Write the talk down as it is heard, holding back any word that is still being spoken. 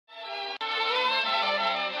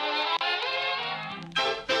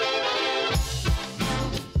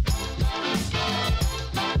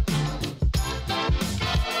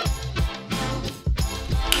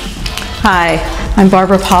Hi, I'm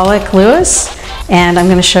Barbara Pollak-Lewis, and I'm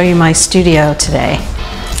going to show you my studio today.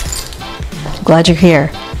 I'm glad you're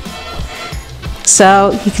here.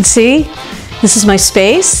 So you can see, this is my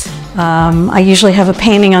space. I usually have a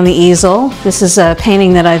painting on the easel. This is a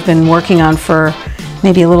painting that I've been working on for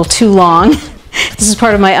maybe a little too long. This is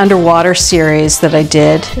part of my underwater series that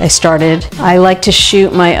I started. I like to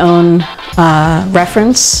shoot my own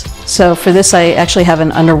reference. So for this, I actually have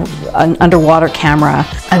an underwater camera.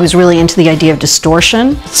 I was really into the idea of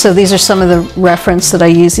distortion. So these are some of the reference that I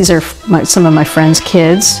use. These are some of my friends'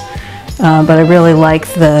 kids, but I really like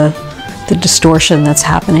the distortion that's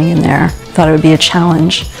happening in there. Thought it would be a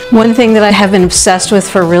challenge. One thing that I have been obsessed with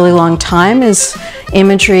for a really long time is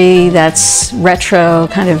imagery that's retro,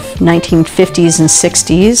 kind of 1950s and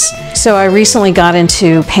 60s. So I recently got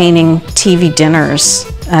into painting TV dinners,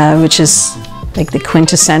 which is like the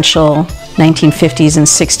quintessential 1950s and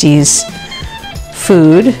 60s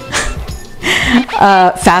food,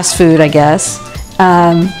 fast food, I guess.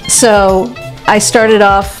 So I started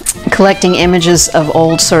off collecting images of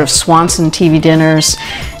old sort of Swanson TV dinners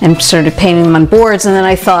and sort of painting them on boards, and then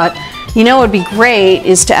I thought, you know what would be great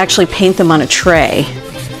is to actually paint them on a tray.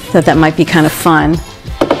 That might be kind of fun.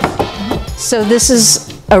 So this is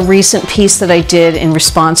a recent piece that I did in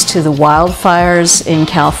response to the wildfires in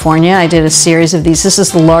California. I did a series of these. This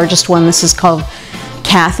is the largest one. This is called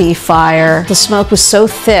Kathy Fire. The smoke was so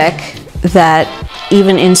thick that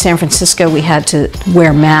even in San Francisco we had to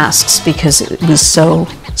wear masks because it was so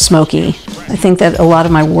smoky. I think that a lot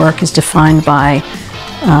of my work is defined by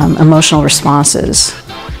emotional responses.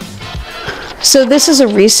 So this is a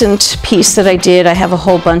recent piece that I did. I have a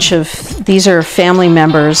whole bunch of, these are family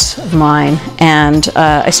members of mine, and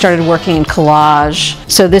I started working in collage.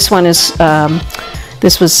 So this one is,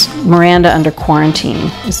 this was Miranda Under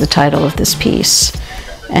Quarantine is the title of this piece.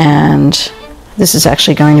 And this is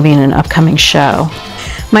actually going to be in an upcoming show.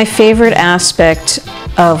 My favorite aspect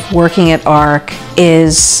of working at ARC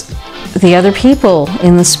is the other people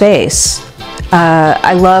in the space.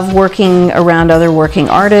 I love working around other working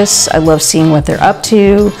artists. I love seeing what they're up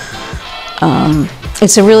to.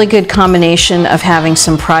 It's a really good combination of having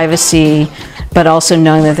some privacy, but also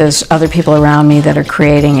knowing that there's other people around me that are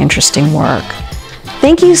creating interesting work.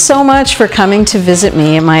 Thank you so much for coming to visit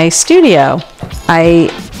me in my studio. I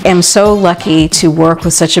am so lucky to work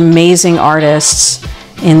with such amazing artists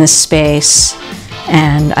in this space,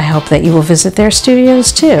 and I hope that you will visit their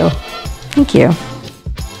studios too. Thank you.